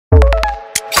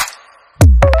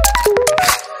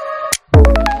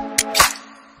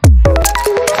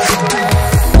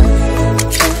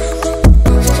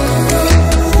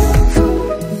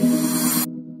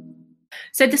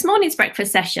So this morning's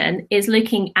breakfast session is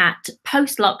looking at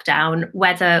post-lockdown,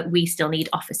 whether we still need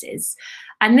offices.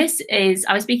 And this is,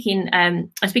 I was speaking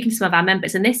to some of our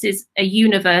members, and this is a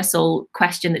universal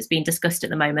question that's being discussed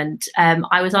at the moment.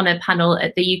 I was on a panel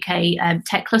at the UK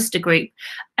Tech Cluster Group,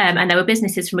 and there were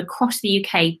businesses from across the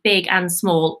UK, big and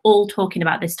small, all talking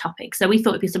about this topic. So we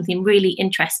thought it'd be something really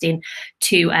interesting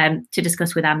to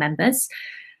discuss with our members.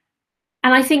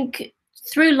 And I think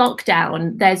through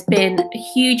lockdown, there's been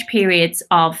huge periods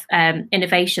of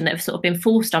innovation that have sort of been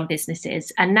forced on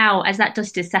businesses. And now, as that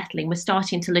dust is settling, we're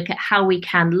starting to look at how we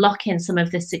can lock in some of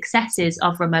the successes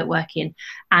of remote working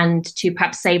and to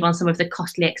perhaps save on some of the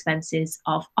costly expenses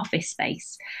of office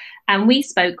space. And we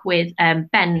spoke with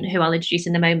Ben, who I'll introduce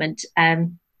in a moment,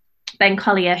 Ben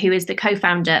Collier, who is the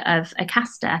co-founder of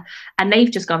Ocasta, and they've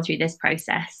just gone through this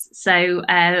process. So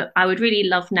I would really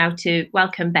love now to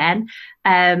welcome Ben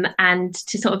and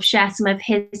to sort of share some of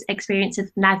his experience of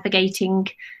navigating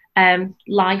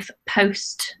life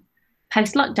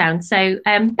post-lockdown. So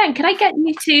Ben, can I get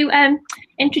you to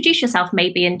introduce yourself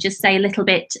maybe and just say a little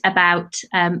bit about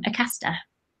Ocasta?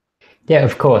 Yeah,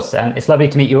 of course. It's lovely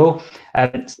to meet you all.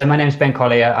 So my name is Ben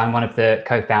Collier. I'm one of the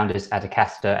co-founders at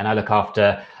Ocasta, and I look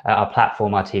after our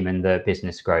platform, our team, and the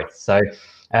business growth. So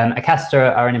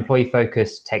Ocasta are an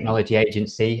employee-focused technology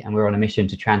agency, and we're on a mission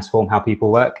to transform how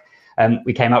people work.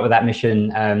 We came up with that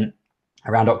mission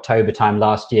around October time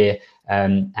last year,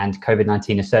 and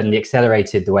COVID-19 has certainly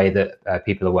accelerated the way that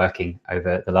people are working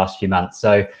over the last few months.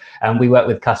 So we work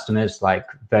with customers like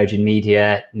Virgin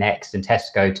Media, Next, and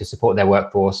Tesco to support their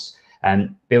workforce,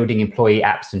 building employee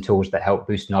apps and tools that help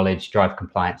boost knowledge, drive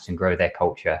compliance, and grow their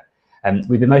culture.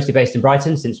 We've been mostly based in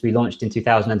Brighton since we launched in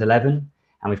 2011,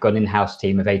 and we've got an in-house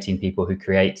team of 18 people who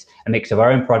create a mix of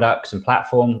our own products and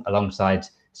platform alongside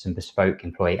some bespoke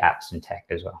employee apps and tech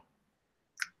as well.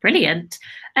 Brilliant.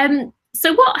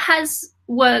 So what has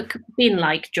work been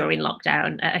like during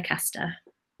lockdown at Ocasta?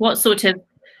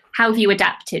 How have you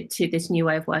adapted to this new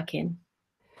way of working?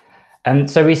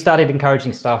 So we started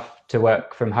encouraging staff to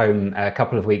work from home a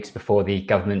couple of weeks before the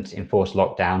government enforced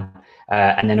lockdown.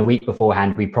 And then a week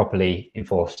beforehand, we properly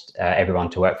enforced everyone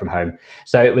to work from home.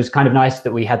 So it was kind of nice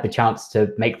that we had the chance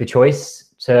to make the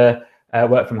choice to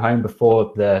work from home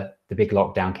before the big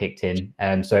lockdown kicked in.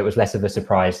 So it was less of a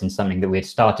surprise and something that we had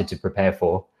started to prepare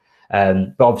for.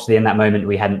 But obviously in that moment,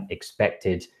 we hadn't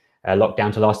expected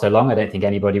lockdown to last so long. I don't think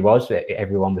anybody was.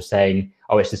 Everyone was saying,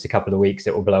 oh, it's just a couple of weeks,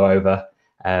 it will blow over.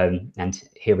 And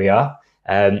here we are.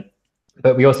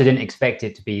 But we also didn't expect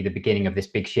it to be the beginning of this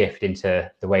big shift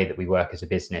into the way that we work as a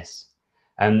business.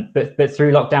 But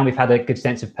through lockdown, we've had a good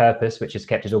sense of purpose, which has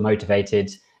kept us all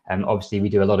motivated. Obviously, we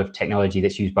do a lot of technology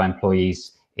that's used by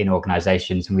employees in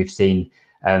organizations, and we've seen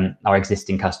our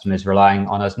existing customers relying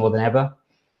on us more than ever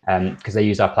because they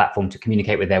use our platform to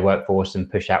communicate with their workforce and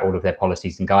push out all of their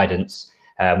policies and guidance.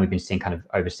 We've been seeing kind of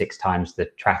over 6 times the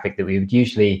traffic that we would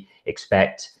usually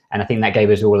expect. And I think that gave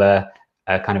us all a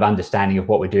kind of understanding of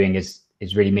what we're doing is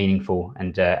really meaningful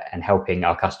and helping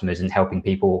our customers and helping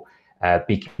people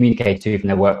be communicated to from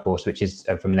their workforce, which is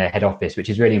from their head office, which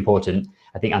is really important.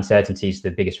 I think uncertainty is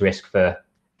the biggest risk for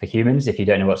humans. If you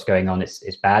don't know what's going on,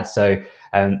 it's bad. So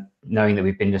knowing that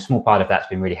we've been a small part of that's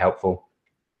been really helpful.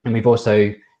 And we've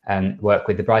also worked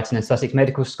with the Brighton and Sussex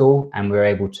Medical School, and we were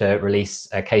able to release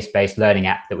a case-based learning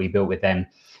app that we built with them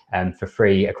for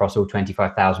free across all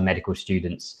 25,000 medical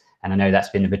students. And I know that's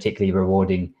been a particularly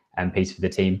rewarding piece for the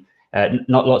team.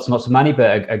 Not lots and lots of money,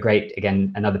 but a great,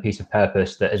 again, another piece of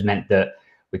purpose that has meant that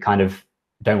we kind of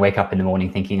don't wake up in the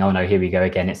morning thinking, oh no, here we go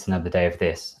again, it's another day of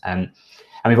this. And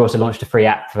we've also launched a free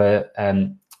app for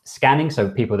scanning. So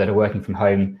people that are working from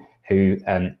home who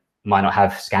might not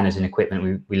have scanners and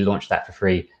equipment, we launched that for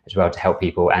free as well to help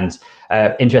people. And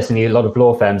interestingly, a lot of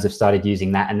law firms have started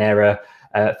using that, and they're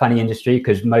a funny industry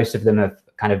because most of them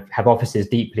have offices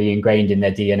deeply ingrained in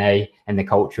their DNA and their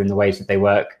culture and the ways that they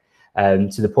work. To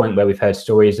the point where we've heard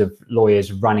stories of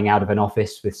lawyers running out of an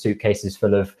office with suitcases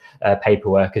full of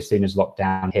paperwork as soon as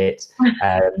lockdown hit,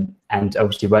 and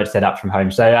obviously work set up from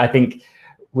home. So I think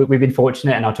we've been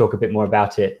fortunate, and I'll talk a bit more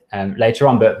about it later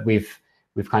on, but we've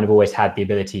kind of always had the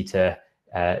ability to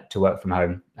work from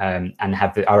home and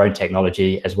have our own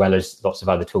technology as well as lots of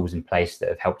other tools in place that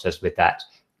have helped us with that.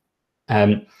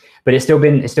 But it's still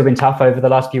been tough over the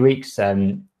last few weeks,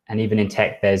 and even in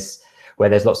tech, where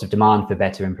there's lots of demand for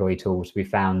better employee tools, we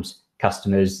found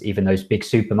customers, even those big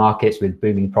supermarkets with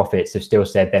booming profits, have still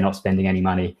said they're not spending any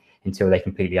money until they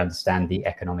completely understand the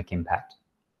economic impact.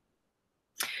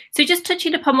 So just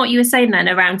touching upon what you were saying then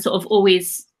around sort of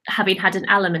always having had an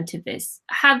element of this,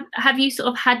 have you sort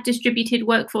of had distributed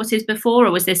workforces before,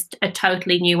 or was this a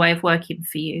totally new way of working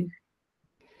for you?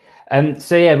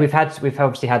 So yeah, we've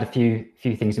obviously had a few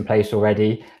things in place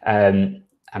already.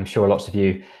 I'm sure lots of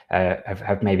you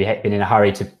have maybe been in a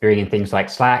hurry to bring in things like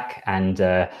Slack and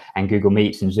Google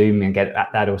Meets and Zoom and get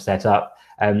that all set up.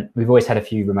 We've always had a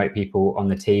few remote people on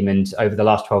the team, and over the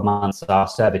last 12 months, our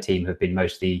server team have been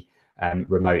mostly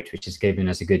remote, which has given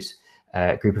us a good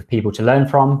group of people to learn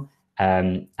from.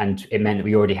 And it meant that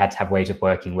we already had to have ways of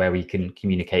working where we can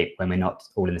communicate when we're not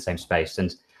all in the same space.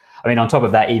 And I mean, on top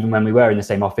of that, even when we were in the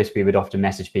same office, we would often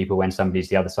message people when somebody's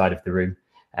the other side of the room.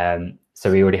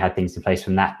 So we already had things in place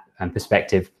from that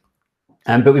perspective.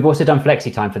 But we've also done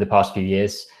flexi time for the past few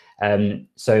years.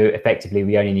 So effectively,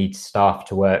 we only need staff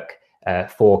to work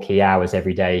 4 key hours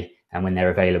every day, and when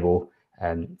they're available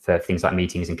for things like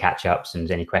meetings and catch-ups and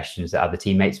any questions that other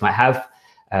teammates might have.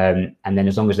 And then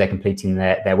as long as they're completing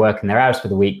their work and their hours for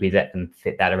the week, we let them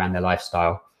fit that around their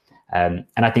lifestyle. And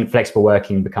I think flexible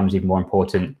working becomes even more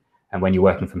important and when you're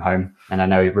working from home. And I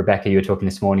know, Rebecca, you were talking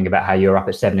this morning about how you're up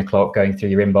at 7 o'clock going through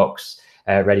your inbox,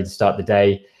 ready to start the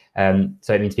day.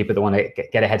 So it means people that want to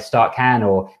get a head start can,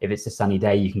 or if it's a sunny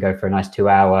day, you can go for a nice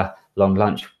 2-hour long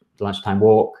lunchtime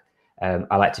walk.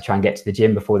 I like to try and get to the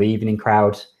gym before the evening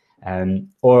crowd.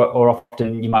 Or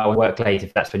often you might want to work late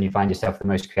if that's when you find yourself the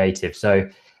most creative. So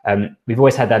we've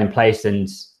always had that in place, and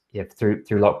yeah, through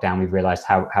lockdown, we've realized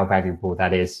how valuable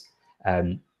that is.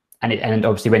 And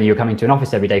obviously when you're coming to an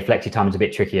office every day, flexi time is a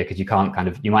bit trickier because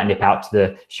you might nip out to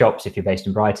the shops if you're based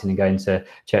in Brighton and go into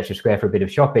Churchill Square for a bit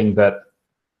of shopping, but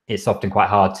it's often quite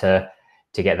hard to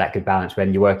get that good balance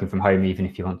when you're working from home. Even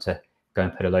if you want to go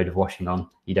and put a load of washing on,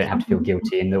 you don't have to feel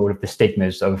guilty, and all of the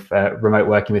stigmas of remote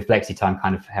working with flexi time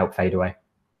kind of help fade away.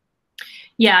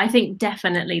 Yeah, I think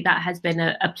definitely that has been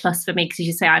a plus for me, because as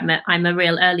you say, I'm a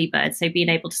real early bird, so being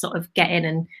able to sort of get in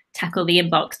and tackle the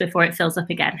inbox before it fills up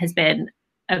again has been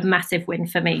a massive win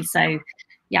for me. So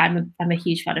yeah, I'm a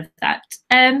huge fan of that.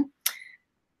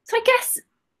 So I guess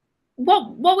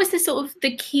what was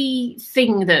the key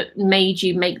thing that made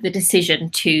you make the decision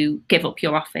to give up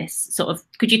your office?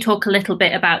 Could you talk a little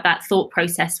bit about that thought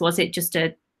process? Was it just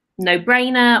a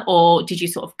no-brainer, or did you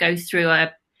sort of go through a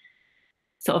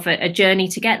journey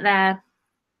to get there?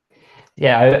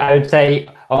 Yeah, I would say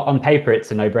on paper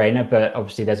it's a no-brainer, but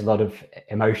obviously there's a lot of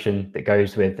emotion that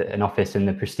goes with an office and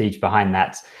the prestige behind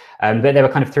that. But there were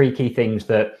kind of 3 key things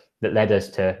that led us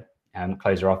to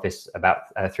close our office about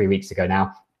 3 weeks ago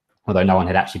now, although no one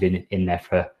had actually been in there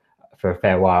for a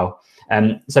fair while.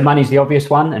 So money's the obvious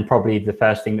one, and probably the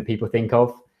first thing that people think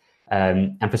of.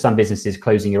 And for some businesses,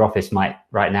 closing your office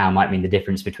right now might mean the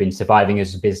difference between surviving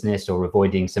as a business or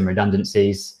avoiding some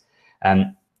redundancies.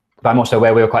 But I'm also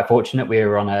aware we were quite fortunate. We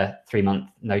were on a 3-month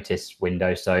notice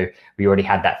window, so we already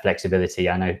had that flexibility.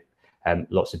 I know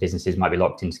lots of businesses might be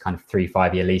locked into kind of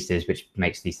 3-5-year leases, which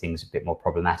makes these things a bit more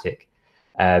problematic.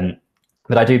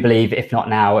 But I do believe, if not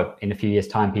now, in a few years'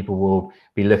 time, people will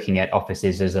be looking at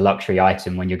offices as a luxury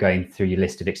item when you're going through your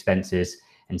list of expenses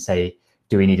and say,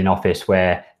 do we need an office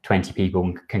where 20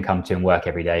 people can come to and work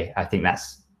every day? I think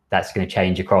that's going to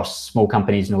change across small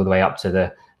companies and all the way up to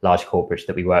the large corporates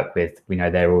that we work with. We know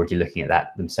they're already looking at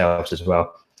that themselves as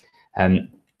well. But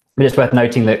it's worth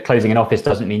noting that closing an office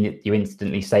doesn't mean that you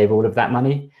instantly save all of that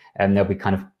money. There'll be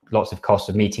kind of lots of costs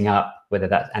of meeting up, whether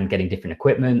that's and getting different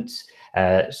equipment,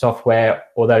 software.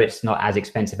 Although it's not as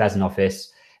expensive as an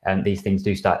office, these things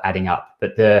do start adding up.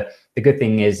 But the good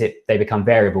thing is they become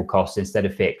variable costs instead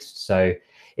of fixed. So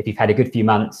if you've had a good few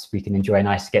months, we can enjoy a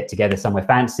nice get together somewhere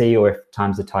fancy, or if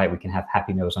times are tight, we can have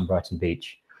happy meals on Brighton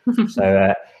Beach.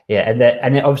 So yeah, and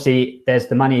then obviously there's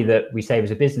the money that we save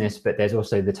as a business, but there's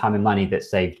also the time and money that's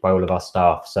saved by all of our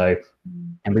staff. So,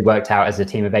 and we worked out as a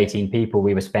team of 18 people,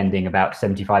 we were spending about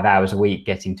 75 hours a week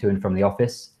getting to and from the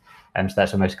office. So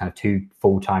that's almost kind of 2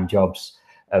 full-time jobs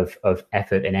of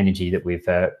effort and energy that we've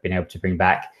been able to bring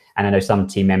back. And I know some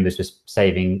team members were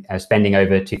spending over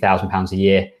 £2,000 a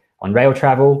year on rail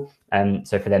travel.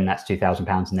 So for them, that's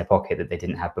 £2,000 in their pocket that they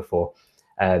didn't have before.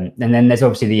 And then there's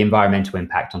obviously the environmental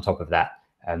impact on top of that,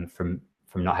 from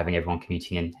not having everyone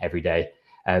commuting in every day.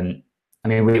 I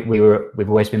mean, we've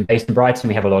always been based in Brighton.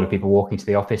 We have a lot of people walking to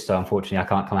the office, so unfortunately I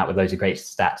can't come out with loads of great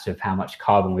stats of how much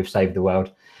carbon we've saved the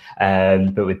world,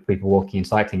 but with people walking and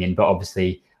cycling in. But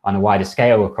obviously on a wider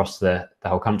scale across the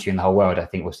whole country and the whole world, I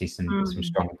think we'll see some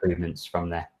strong improvements from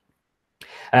there.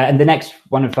 And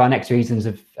one of our next reasons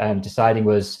of deciding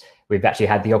was we've actually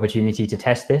had the opportunity to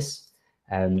test this.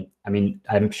 I mean,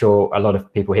 I'm sure a lot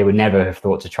of people here would never have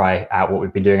thought to try out what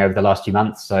we've been doing over the last few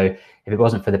months. So if it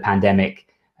wasn't for the pandemic,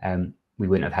 we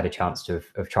wouldn't have had a chance to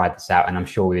have tried this out. And I'm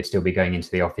sure we would still be going into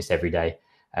the office every day.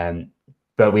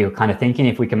 But but we were kind of thinking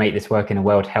if we can make this work in a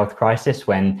world health crisis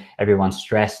when everyone's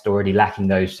stressed, already lacking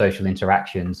those social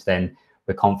interactions, then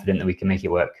we're confident that we can make it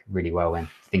work really well when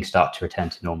things start to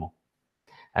return to normal.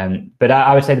 But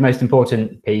I would say the most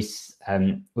important piece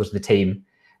was the team.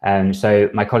 So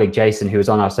my colleague Jason, who was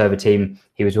on our server team,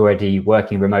 he was already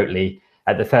working remotely.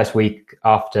 At the first week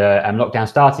after lockdown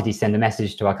started, he sent a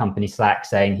message to our company Slack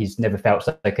saying he's never felt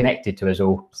so connected to us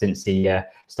all since he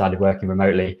started working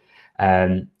remotely.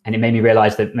 And it made me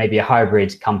realize that maybe a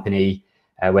hybrid company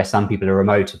where some people are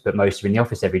remote, but most are in the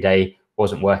office every day,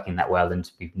 wasn't working that well. And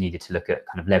we needed to look at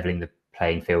kind of leveling the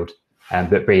playing field,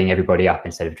 but bringing everybody up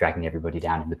instead of dragging everybody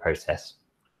down in the process.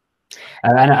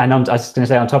 And I was just going to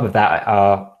say, on top of that,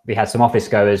 we had some office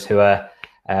goers who are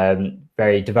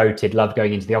very devoted, loved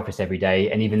going into the office every day.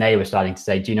 And even they were starting to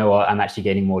say, do you know what, I'm actually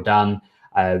getting more done.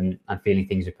 I'm feeling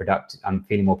things are productive. I'm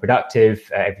feeling more productive.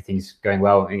 Everything's going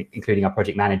well, including our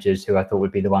project managers, who I thought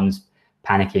would be the ones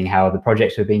panicking how the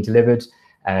projects were being delivered.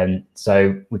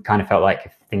 So we kind of felt like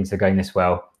if things are going this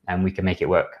well, we can make it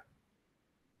work.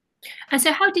 And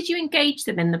so how did you engage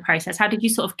them in the process? How did you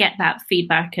sort of get that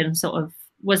feedback, and sort of,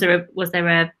 was there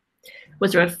a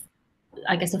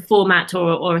I guess a format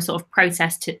or a sort of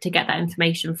process to get that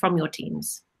information from your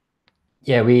teams?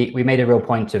 Yeah, we made a real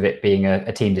point of it being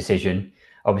a team decision.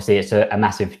 Obviously, it's a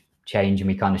massive change, and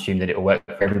we can't assume that it will work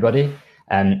for everybody.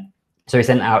 So we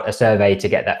sent out a survey to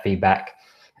get that feedback.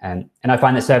 And I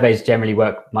find that surveys generally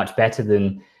work much better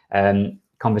than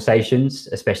conversations,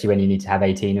 especially when you need to have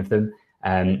 18 of them.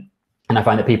 And I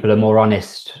find that people are more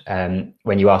honest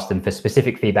when you ask them for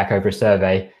specific feedback over a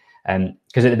survey.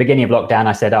 Because at the beginning of lockdown,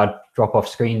 I said I'd drop off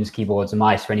screens, keyboards and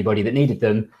mice for anybody that needed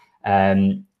them.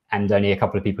 And only a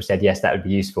couple of people said, yes, that would be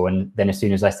useful. And then as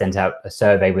soon as I sent out a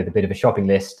survey with a bit of a shopping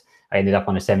list, I ended up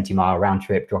on a 70-mile round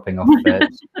trip, dropping off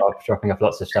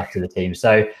lots of stuff to the team.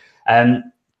 So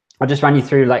I'll just run you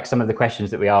through like some of the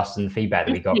questions that we asked and the feedback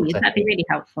that we got. That'd be really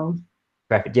helpful.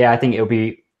 Perfect. Yeah, I think it'll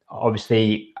be,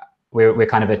 obviously, we're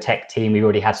kind of a tech team. We've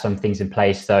already had some things in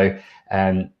place. So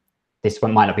this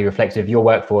one might not be reflective of your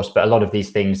workforce, but a lot of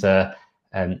these things are,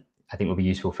 I think will be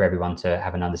useful for everyone to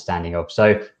have an understanding of.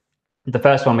 So the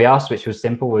first one we asked, which was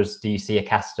simple, was, do you see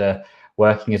Ocasta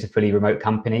working as a fully remote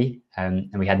company? And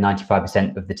we had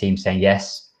 95% of the team saying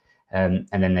yes. And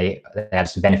then they had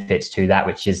some benefits to that,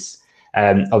 which is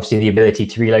obviously the ability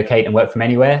to relocate and work from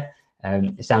anywhere.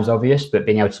 It sounds obvious, but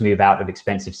being able to move out of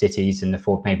expensive cities and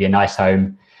afford maybe a nice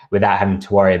home without having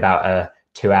to worry about a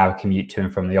 2-hour commute to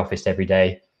and from the office every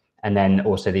day. And then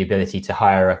also the ability to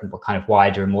hire a kind of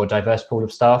wider and more diverse pool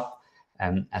of staff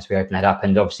as we open that up.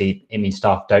 And obviously it means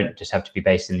staff don't just have to be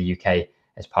based in the UK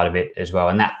as part of it as well.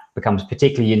 And that becomes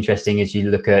particularly interesting as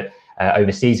you look at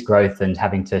overseas growth and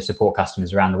having to support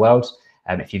customers around the world.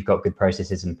 If you've got good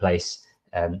processes in place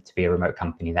to be a remote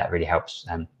company, that really helps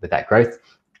with that growth.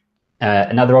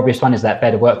 Another obvious one is that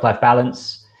better work-life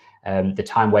balance, the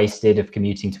time wasted of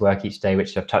commuting to work each day,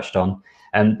 which I've touched on.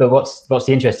 But what's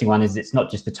the interesting one is it's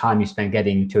not just the time you spend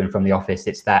getting to and from the office,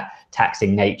 it's that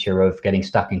taxing nature of getting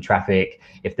stuck in traffic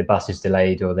if the bus is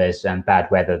delayed or there's bad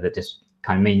weather that just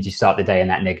kind of means you start the day in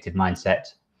that negative mindset.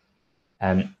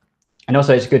 And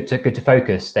also it's good to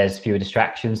focus. There's fewer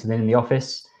distractions than in the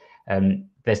office.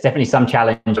 There's definitely some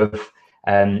challenge of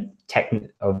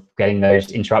getting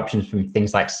those interruptions from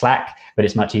things like Slack, but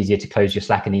it's much easier to close your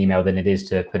Slack and email than it is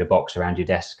to put a box around your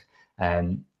desk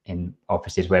in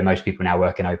offices where most people now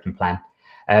work in open plan.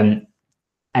 And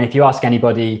if you ask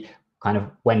anybody kind of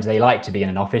when do they like to be in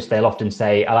an office, they'll often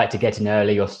say, I like to get in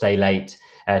early or stay late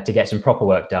to get some proper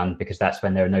work done, because that's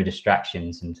when there are no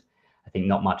distractions. And I think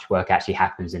not much work actually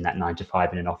happens in that 9 to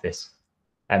 5 in an office.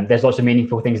 There's lots of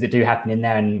meaningful things that do happen in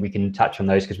there, and we can touch on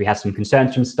those because we had some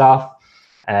concerns from staff,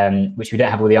 which we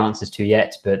don't have all the answers to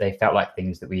yet, but they felt like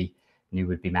things that we knew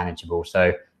would be manageable.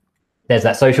 So there's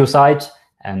that social side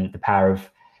and the power of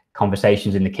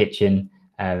conversations in the kitchen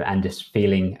and just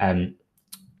feeling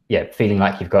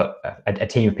like you've got a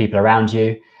team of people around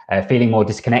you, feeling more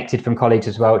disconnected from colleagues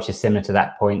as well, which is similar to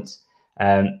that point.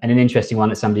 And an interesting one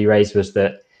that somebody raised was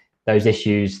that those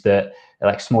issues that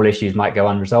like small issues might go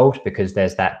unresolved because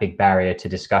there's that big barrier to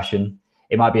discussion.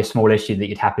 It might be a small issue that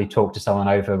you'd happily talk to someone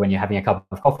over when you're having a cup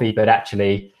of coffee, but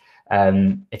actually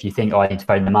if you think, oh, I need to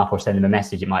phone them up or send them a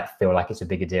message, it might feel like it's a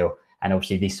bigger deal. And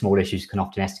obviously these small issues can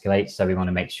often escalate. So we want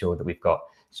to make sure that we've got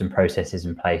some processes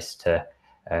in place to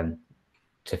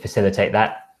facilitate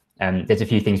that. There's a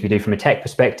few things we do from a tech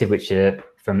perspective, which are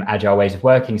from agile ways of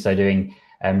working. So doing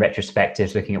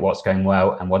retrospectives, looking at what's going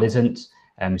well and what isn't.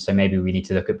 So maybe we need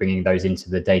to look at bringing those into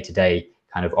the day-to-day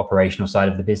kind of operational side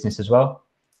of the business as well.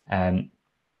 And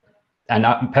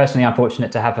And personally, I'm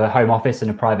fortunate to have a home office and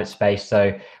a private space.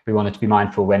 So we wanted to be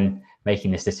mindful when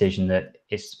making this decision that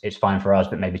it's fine for us,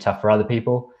 but maybe tough for other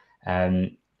people.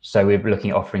 So we're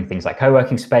looking at offering things like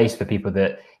co-working space for people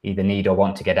that either need or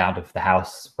want to get out of the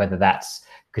house, whether that's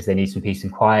because they need some peace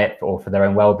and quiet or for their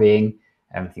own well-being.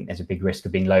 I think there's a big risk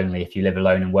of being lonely if you live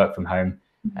alone and work from home.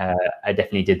 I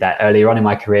definitely did that earlier on in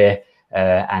my career,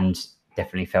 and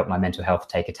definitely felt my mental health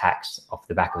take attacks off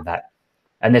the back of that.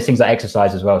 And there's things like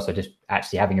exercise as well. So just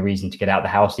actually having a reason to get out of the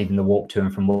house, even the walk to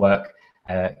and from work,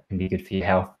 can be good for your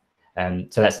health.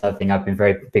 So that's another thing. I've been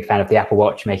very big fan of the Apple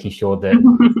Watch, making sure that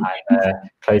I'm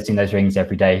closing those rings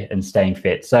every day and staying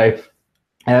fit. So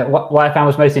what I found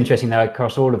was most interesting, though,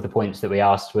 across all of the points that we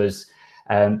asked was,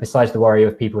 besides the worry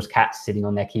of people's cats sitting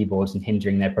on their keyboards and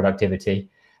hindering their productivity,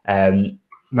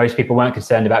 most people weren't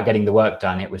concerned about getting the work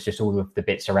done. It was just all of the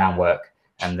bits around work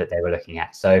that they were looking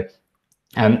at. So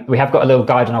we have got a little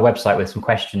guide on our website with some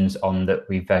questions on that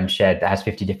we've shared that has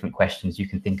 50 different questions you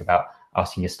can think about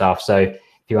asking your staff. So if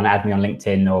you want to add me on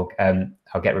LinkedIn, or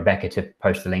I'll get Rebecca to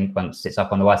post the link once it's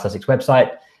up on the Wide Sussex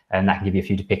website, and that can give you a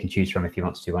few to pick and choose from if you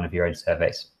want to do one of your own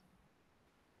surveys.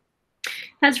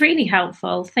 That's really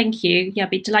helpful. Thank you. Yeah, I'd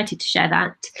be delighted to share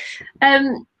that.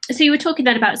 So you were talking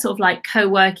then about sort of like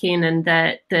co-working and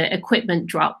the equipment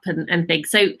drop and things.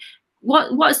 So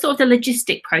what's sort of the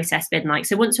logistic process been like?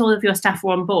 So once all of your staff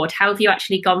were on board, how have you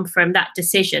actually gone from that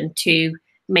decision to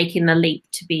making the leap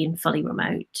to being fully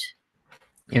remote?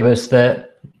 It was the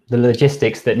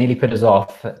logistics that nearly put us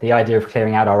off. The idea of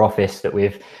clearing out our office that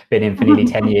we've been in for nearly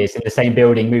 10 years in the same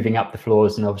building, moving up the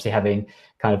floors, and obviously having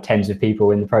kind of tens of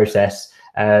people in the process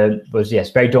was,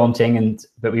 yes, very daunting.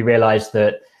 But we realized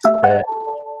that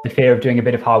the fear of doing a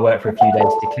bit of hard work for a few days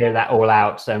to clear that all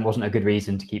out wasn't a good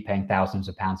reason to keep paying thousands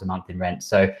of pounds a month in rent.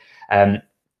 So a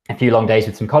few long days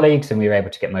with some colleagues, and we were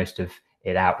able to get most of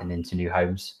it out and into new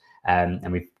homes.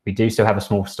 And we do still have a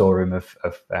small storeroom of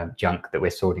junk that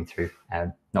we're sorting through,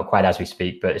 not quite as we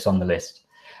speak, but it's on the list.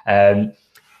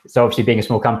 So obviously, being a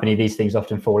small company, these things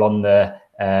often fall on the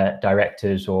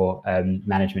directors or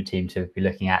management team to be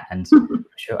looking at. And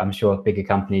I'm sure bigger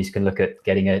companies can look at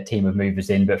getting a team of movers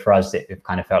in, but for us, it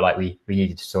kind of felt like we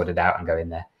needed to sort it out and go in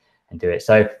there and do it.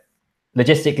 So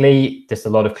logistically, just a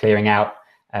lot of clearing out.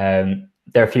 There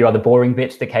are a few other boring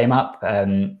bits that came up.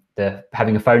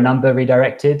 Having a phone number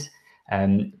redirected,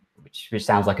 which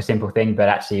sounds like a simple thing, but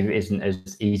actually isn't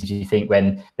as easy as you think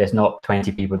when there's not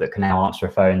 20 people that can now answer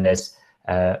a phone. There's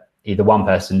either one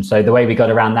person. So the way we got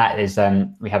around that is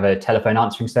we have a telephone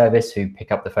answering service who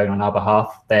pick up the phone on our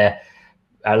behalf. They're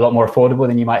a lot more affordable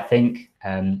than you might think.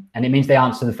 And it means they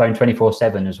answer the phone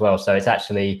 24/7 as well. So it's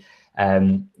actually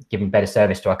giving better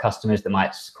service to our customers that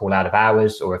might call out of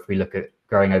hours, or if we look at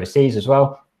growing overseas as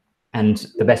well. And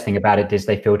the best thing about it is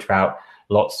they filter out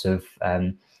lots of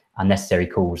unnecessary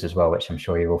calls as well, which I'm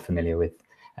sure you're all familiar with.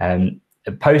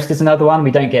 Post is another one.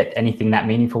 We don't get anything that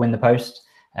meaningful in the post,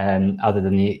 other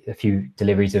than a few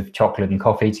deliveries of chocolate and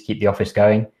coffee to keep the office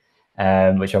going,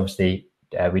 which obviously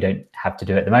we don't have to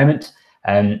do at the moment.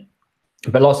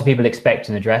 But lots of people expect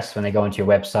an address when they go onto your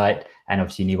website, and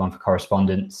obviously you need one for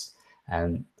correspondence.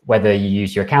 Whether you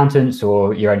use your accountants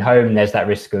or your own home, there's that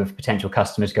risk of potential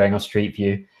customers going on Street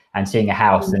View and seeing a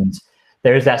house. And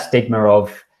there is that stigma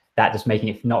of that just making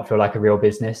it not feel like a real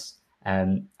business.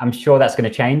 I'm sure that's going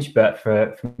to change, but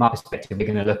from our perspective, we're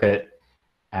going to look at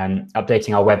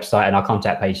updating our website and our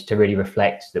contact page to really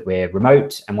reflect that we're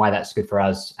remote and why that's good for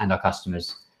us and our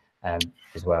customers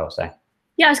as well. So.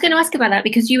 Yeah, I was going to ask about that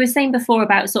because you were saying before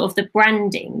about sort of the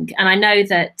branding, and I know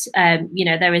that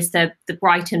there is the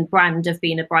Brighton brand of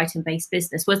being a Brighton-based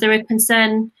business. Was there a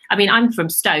concern? I mean, I'm from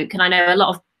Stoke, and I know a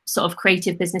lot of sort of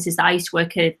creative businesses that I used to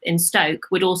work with in Stoke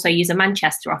would also use a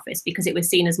Manchester office because it was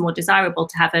seen as more desirable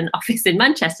to have an office in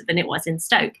Manchester than it was in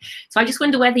Stoke. So I just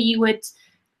wonder whether you would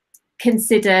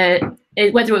consider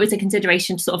whether it was a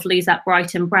consideration to sort of lose that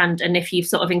Brighton brand, and if you've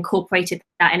sort of incorporated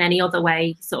that in any other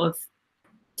way, sort of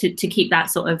to keep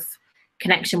that sort of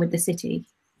connection with the city.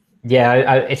 Yeah,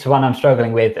 it's one I'm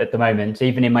struggling with at the moment.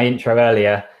 Even in my intro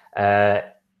earlier,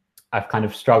 I've kind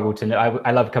of struggled to know. I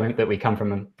love that we come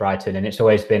from Brighton, and it's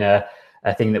always been a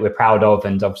thing that we're proud of.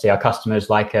 And obviously our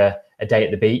customers like a day at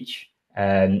the beach.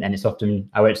 And it's often,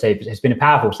 I won't say it's been a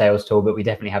powerful sales tool, but we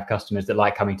definitely have customers that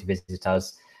like coming to visit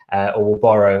us, or will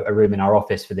borrow a room in our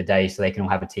office for the day so they can all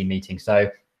have a team meeting. So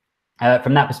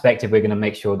from that perspective, we're going to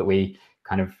make sure that we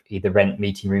kind of either rent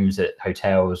meeting rooms at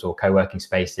hotels or co-working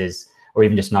spaces, or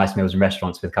even just nice meals and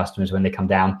restaurants with customers when they come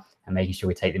down, and making sure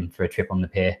we take them for a trip on the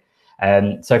pier.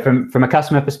 So from a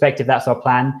customer perspective, that's our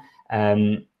plan.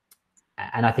 And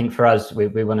I think for us, we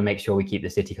want to make sure we keep the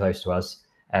city close to us.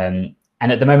 And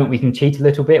And at the moment we can cheat a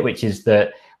little bit, which is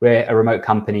that we're a remote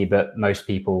company, but most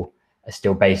people are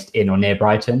still based in or near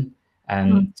Brighton.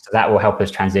 So that will help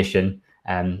us transition.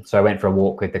 So I went for a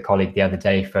walk with the colleague the other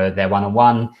day for their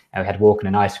one-on-one. We had a walk and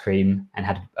an ice cream and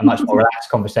had a much more relaxed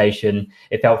conversation.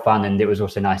 It felt fun, and it was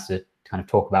also nice to kind of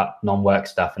talk about non-work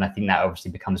stuff. And I think that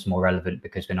obviously becomes more relevant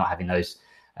because we're not having those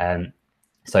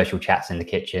social chats in the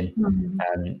kitchen.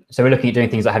 So we're looking at doing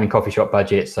things like having coffee shop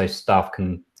budgets so staff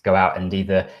can go out and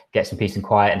either get some peace and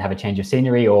quiet and have a change of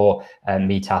scenery, or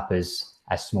meet up as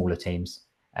smaller teams.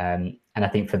 And I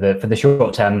think for the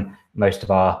short term, most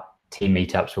of our team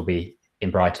meetups will be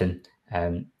in Brighton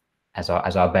as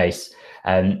our base.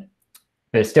 But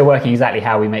it's still working exactly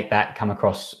how we make that come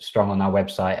across strong on our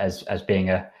website as being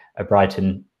a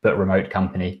Brighton but remote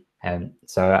company.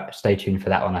 So stay tuned for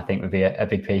that one. I think would be a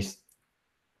big piece.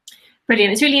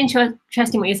 Brilliant. It's really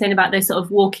interesting what you're saying about those sort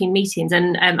of walk-in meetings,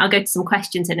 and I'll go to some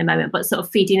questions in a moment, but sort of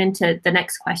feeding into the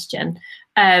next question.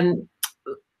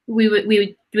 We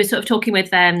were sort of talking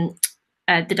with the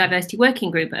diversity working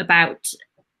group about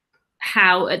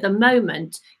how at the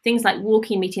moment things like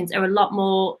walk-in meetings are a lot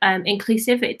more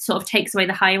inclusive. It sort of takes away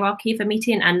the hierarchy of a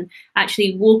meeting, and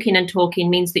actually walking and talking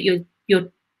means that you're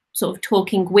sort of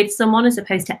talking with someone as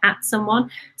opposed to at someone.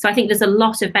 So I think there's a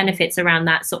lot of benefits around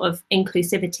that sort of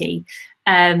inclusivity.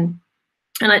 And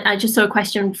I just saw a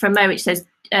question from Mo which says,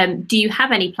 do you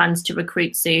have any plans to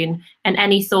recruit soon, and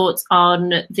any thoughts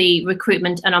on the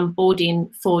recruitment and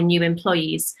onboarding for new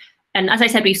employees? And as I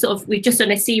said, we've just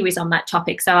done a series on that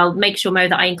topic, so I'll make sure, Mo,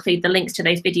 that I include the links to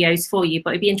those videos for you,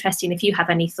 but it'd be interesting if you have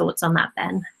any thoughts on that,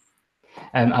 Ben.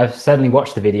 I've certainly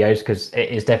watched the videos because it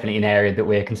is definitely an area that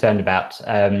we're concerned about.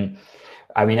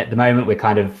 I mean, at the moment,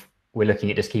 we're looking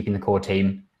at just keeping the core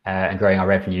team and growing our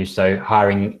revenue. So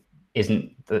hiring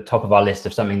isn't the top of our list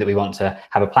of something that we want to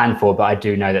have a plan for, but I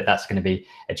do know that that's going to be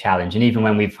a challenge. And even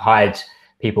when we've hired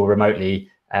people remotely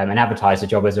and advertised a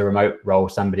job as a remote role,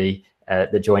 somebody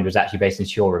that joined was actually based in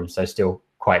Shoreham, so still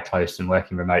quite close and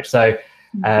working remote. So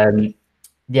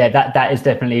yeah, that is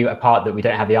definitely a part that we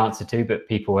don't have the answer to, but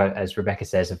people, as Rebecca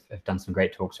says, have done some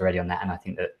great talks already on that, and I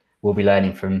think that we'll be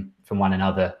learning from one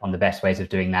another on the best ways of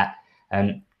doing that.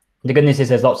 The good news is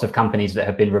there's lots of companies that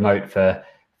have been remote for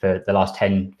the last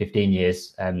 10, 15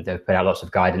 years. They've put out lots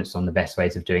of guidance on the best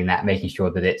ways of doing that, making sure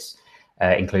that it's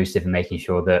inclusive, and making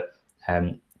sure that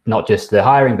not just the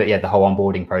hiring, but yeah, the whole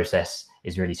onboarding process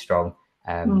is really strong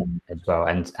as well.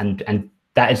 And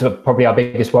that is probably our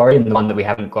biggest worry, and the one that we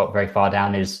haven't got very far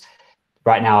down is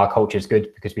right now our culture is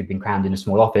good because we've been crammed in a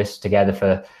small office together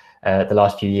for the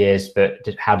last few years, but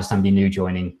how does somebody new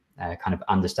joining kind of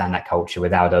understand that culture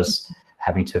without us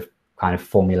having to kind of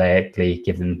formulaically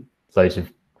give them loads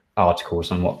of articles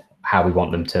on how we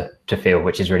want them to feel,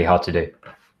 which is really hard to do.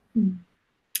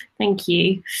 Thank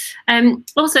you.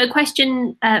 Also a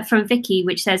question from Vicky,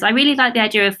 which says, I really like the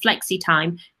idea of flexi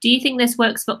time. Do you think this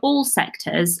works for all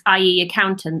sectors, i.e.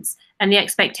 accountants, and the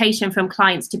expectation from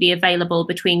clients to be available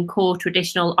between core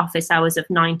traditional office hours of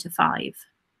 9 to 5?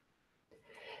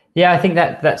 Yeah, I think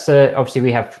that's obviously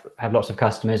we have lots of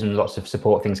customers and lots of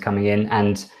support things coming in,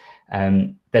 and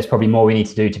there's probably more we need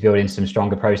to do to build in some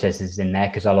stronger processes in there,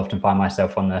 because I'll often find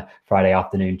myself on the Friday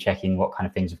afternoon checking what kind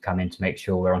of things have come in to make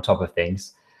sure we're on top of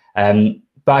things.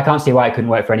 But I can't see why it couldn't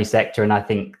work for any sector, and I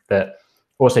think that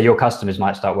also your customers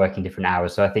might start working different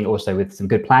hours. So I think also with some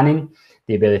good planning,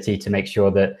 the ability to make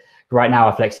sure that right now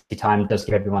our flexi time does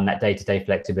give everyone that day-to-day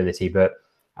flexibility, but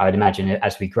I would imagine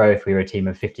as we grow, if we were a team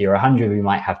of 50 or 100, we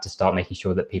might have to start making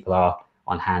sure that people are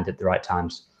on hand at the right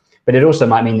times. But it also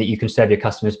might mean that you can serve your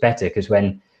customers better, because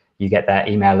when you get that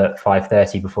email at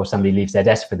 5:30 before somebody leaves their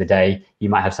desk for the day, you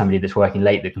might have somebody that's working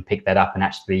late that can pick that up and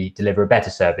actually deliver a better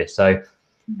service. So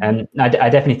I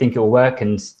definitely think it will work,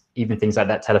 and even things like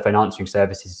that telephone answering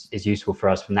service is useful for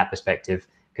us from that perspective,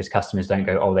 because customers don't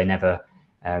go, oh, they never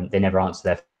answer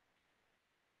their.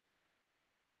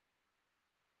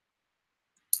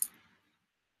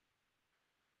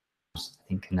 I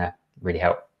think can really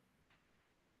help.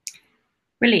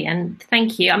 Brilliant,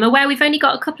 thank you. I'm aware we've only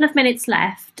got a couple of minutes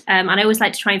left, and I always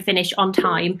like to try and finish on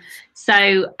time.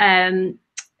 So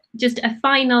just a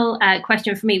final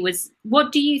question for me was,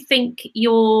 what do you think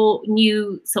your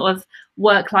new sort of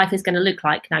work life is going to look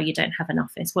like now you don't have an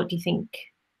office? What do you think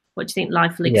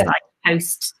life looks like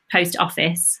post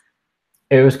office?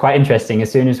 It was quite interesting.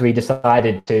 As soon as we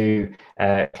decided to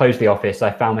close the office,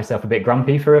 I found myself a bit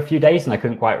grumpy for a few days, and I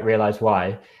couldn't quite realize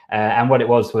why. And what it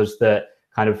was that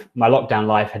kind of my lockdown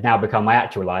life had now become my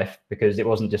actual life, because it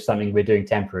wasn't just something we're doing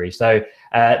temporary. So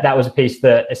that was a piece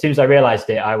that as soon as I realized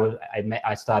it,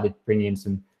 I started bringing in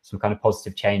some kind of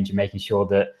positive change and making sure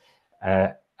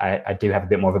that I do have a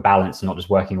bit more of a balance and not just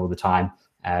working all the time.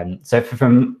 So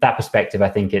from that perspective, I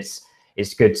think it's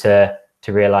good to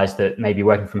realize that maybe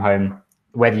working from home,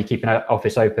 whether you keep an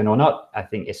office open or not, I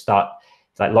think it's like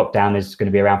lockdown is going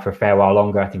to be around for a fair while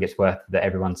longer. I think it's worth that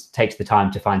everyone takes the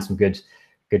time to find some good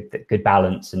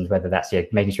balance, and whether that's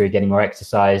making sure you're getting more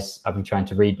exercise. I've been trying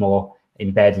to read more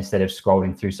in bed instead of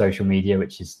scrolling through social media,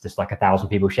 which is just like 1,000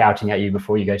 people shouting at you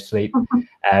before you go to sleep.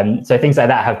 So things like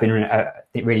that have been I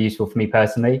think really useful for me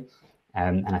personally,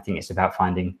 and I think it's about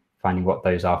finding what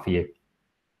those are for you.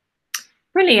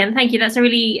 Brilliant, thank you. That's a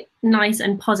really nice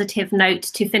and positive note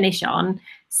to finish on.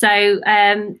 So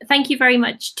thank you very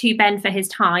much to Ben for his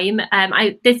time.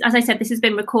 As I said, this has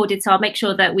been recorded, so I'll make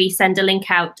sure that we send a link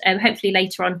out, hopefully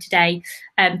later on today,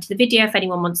 to the video if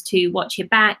anyone wants to watch it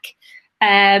back.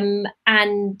 And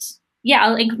yeah,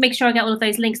 I'll make sure I get all of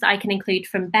those links that I can include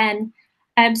from Ben.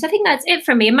 So I think that's it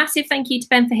from me. A massive thank you to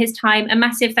Ben for his time. A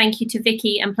massive thank you to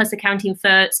Vicky and Plus Accounting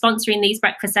for sponsoring these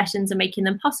breakfast sessions and making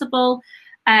them possible.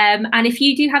 And if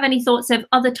you do have any thoughts of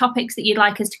other topics that you'd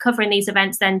like us to cover in these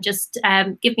events, then just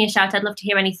give me a shout. I'd love to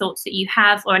hear any thoughts that you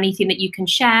have or anything that you can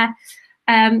share.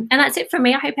 And that's it from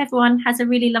me. I hope everyone has a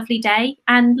really lovely day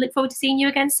and look forward to seeing you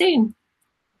again soon.